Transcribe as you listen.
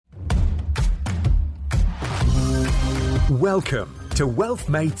Welcome to Wealth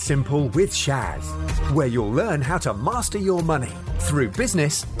Made Simple with Shaz, where you'll learn how to master your money through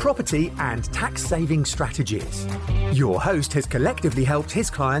business, property, and tax-saving strategies. Your host has collectively helped his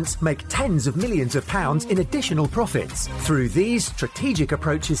clients make tens of millions of pounds in additional profits through these strategic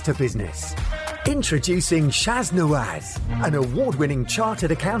approaches to business. Introducing Shaz Nawaz, an award-winning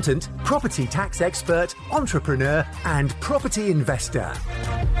chartered accountant, property tax expert, entrepreneur, and property investor.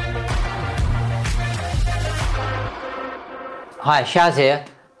 Hi, Shaz here.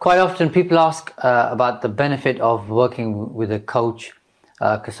 Quite often people ask about the benefit of working with a coach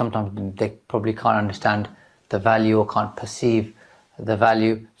because sometimes they probably can't understand the value or can't perceive the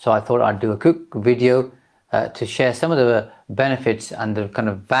value. So I thought I'd do a quick video to share some of the benefits and the kind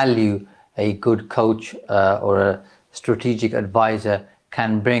of value a good coach or a strategic advisor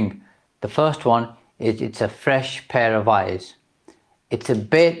can bring. The first one is it's a fresh pair of eyes. It's a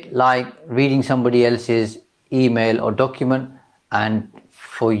bit like reading somebody else's email or document, and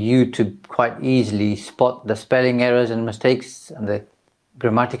for you to quite easily spot the spelling errors and mistakes and the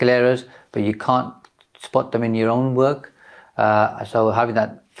grammatical errors, but you can't spot them in your own work. So having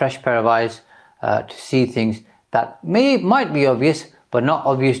that fresh pair of eyes to see things that might be obvious, but not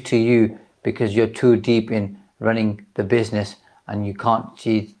obvious to you because you're too deep in running the business and you can't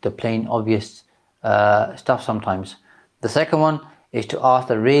see the plain obvious stuff sometimes. The second one is to ask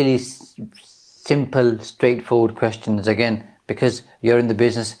the really simple, straightforward questions. Again, because you're in the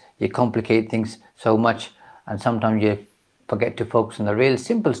business, you complicate things so much, and sometimes you forget to focus on the real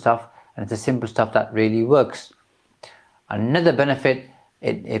simple stuff, and it's the simple stuff that really works. Another benefit,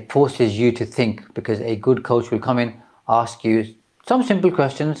 it forces you to think, because a good coach will come in, ask you some simple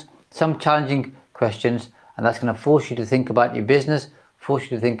questions, some challenging questions, and that's going to force you to think about your business, force you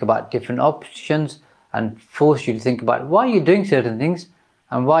to think about different options, and force you to think about why you're doing certain things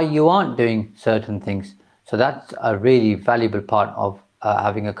and why you aren't doing certain things. So that's a really valuable part of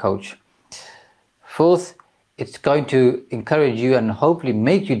having a coach. Fourth, it's going to encourage you and hopefully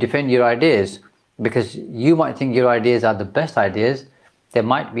make you defend your ideas, because you might think your ideas are the best ideas. They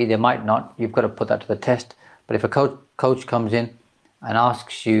might be, they might not. You've got to put that to the test. But if a coach comes in and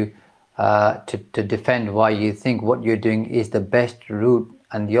asks you to defend why you think what you're doing is the best route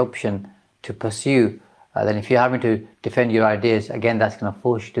and the option to pursue, then if you're having to defend your ideas, again, that's going to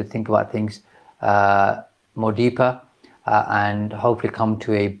force you to think about things more deeper and hopefully come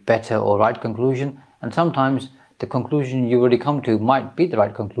to a better or right conclusion. And sometimes the conclusion you already come to might be the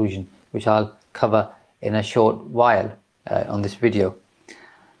right conclusion, which I'll cover in a short while on this video.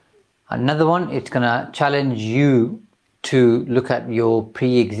 Another one, it's going to challenge you to look at your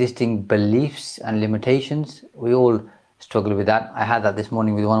pre-existing beliefs and limitations. We all struggle with that. I had that this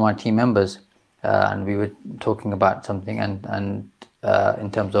morning with one of my team members, and we were talking about something and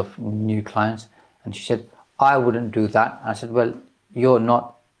in terms of new clients, and she said, I wouldn't do that. I said, well, you're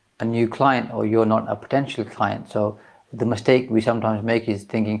not a new client, or you're not a potential client. So the mistake we sometimes make is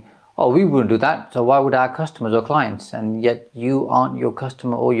thinking, oh, we wouldn't do that, so why would our customers or clients? And yet you aren't your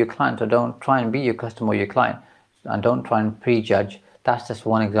customer or your client, so don't try and be your customer or your client, and don't try and prejudge. That's just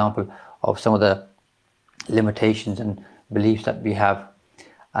one example of some of the limitations and beliefs that we have.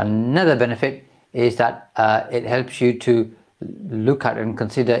 Another benefit is that it helps you to look at and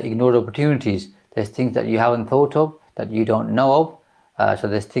consider ignored opportunities. There's things that you haven't thought of, that you don't know of. So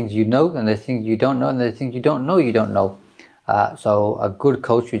there's things you know, and there's things you don't know, and there's things you don't know you don't know. So a good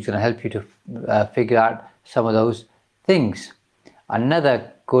coach is going to help you to figure out some of those things.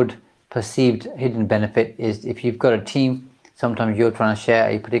 Another good perceived hidden benefit is if you've got a team, sometimes you're trying to share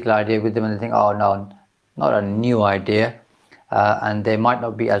a particular idea with them and they think, oh no, not a new idea. And they might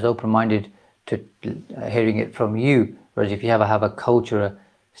not be as open-minded to hearing it from you. Whereas if you have a coach or a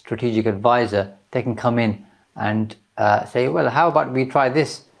strategic advisor, they can come in and say, well, how about we try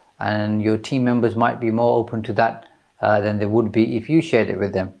this? And your team members might be more open to that than they would be if you shared it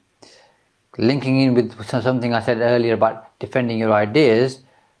with them. Linking in with something I said earlier about defending your ideas,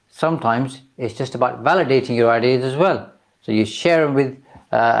 sometimes it's just about validating your ideas as well. So you share them with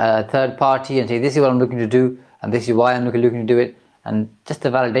a third party and say, this is what I'm looking to do, and this is why I'm looking to do it. And just the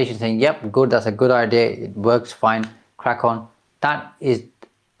validation, saying, yep, good, that's a good idea, it works fine, crack on. That is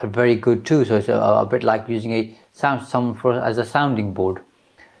a very good too. So it's a bit like using someone as a sounding board.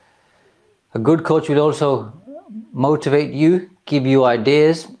 A good coach will also motivate you, give you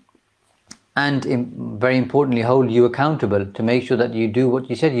ideas, and very importantly, hold you accountable to make sure that you do what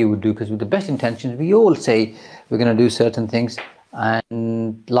you said you would do. Because with the best intentions, we all say we're going to do certain things,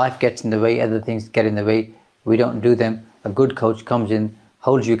 and life gets in the way, other things get in the way, we don't do them. A good coach comes in,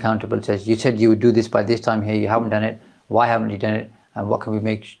 holds you accountable, says, you said you would do this by this time here, you haven't done it, why haven't you done it, and what can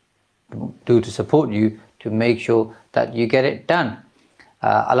we do to support you to make sure that you get it done.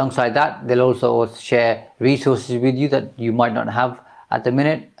 Alongside that, they'll also share resources with you that you might not have at the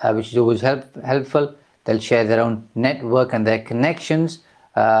minute, which is always helpful. They'll share their own network and their connections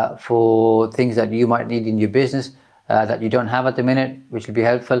for things that you might need in your business that you don't have at the minute, which will be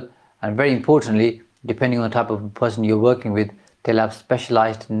helpful. And very importantly, depending on the type of person you're working with, they'll have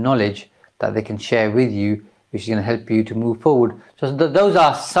specialized knowledge that they can share with you, which is going to help you to move forward. So those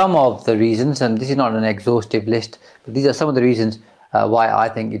are some of the reasons, and this is not an exhaustive list, but these are some of the reasons why I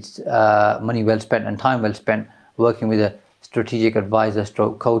think it's money well spent and time well spent working with a strategic advisor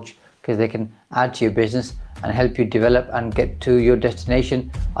stroke coach, because they can add to your business and help you develop and get to your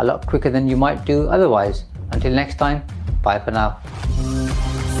destination a lot quicker than you might do otherwise. Until next time, bye for now.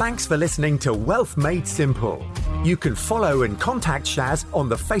 Thanks for listening to Wealth Made Simple. You can follow and contact Shaz on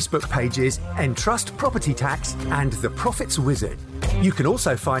the Facebook pages Entrust Property Tax and The Profits Wizard. You can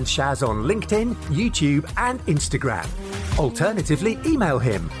also find Shaz on LinkedIn, YouTube and Instagram. Alternatively, email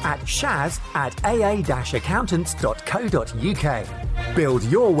him at shaz@aa-accountants.co.uk. Build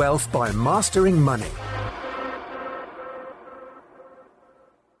your wealth by mastering money.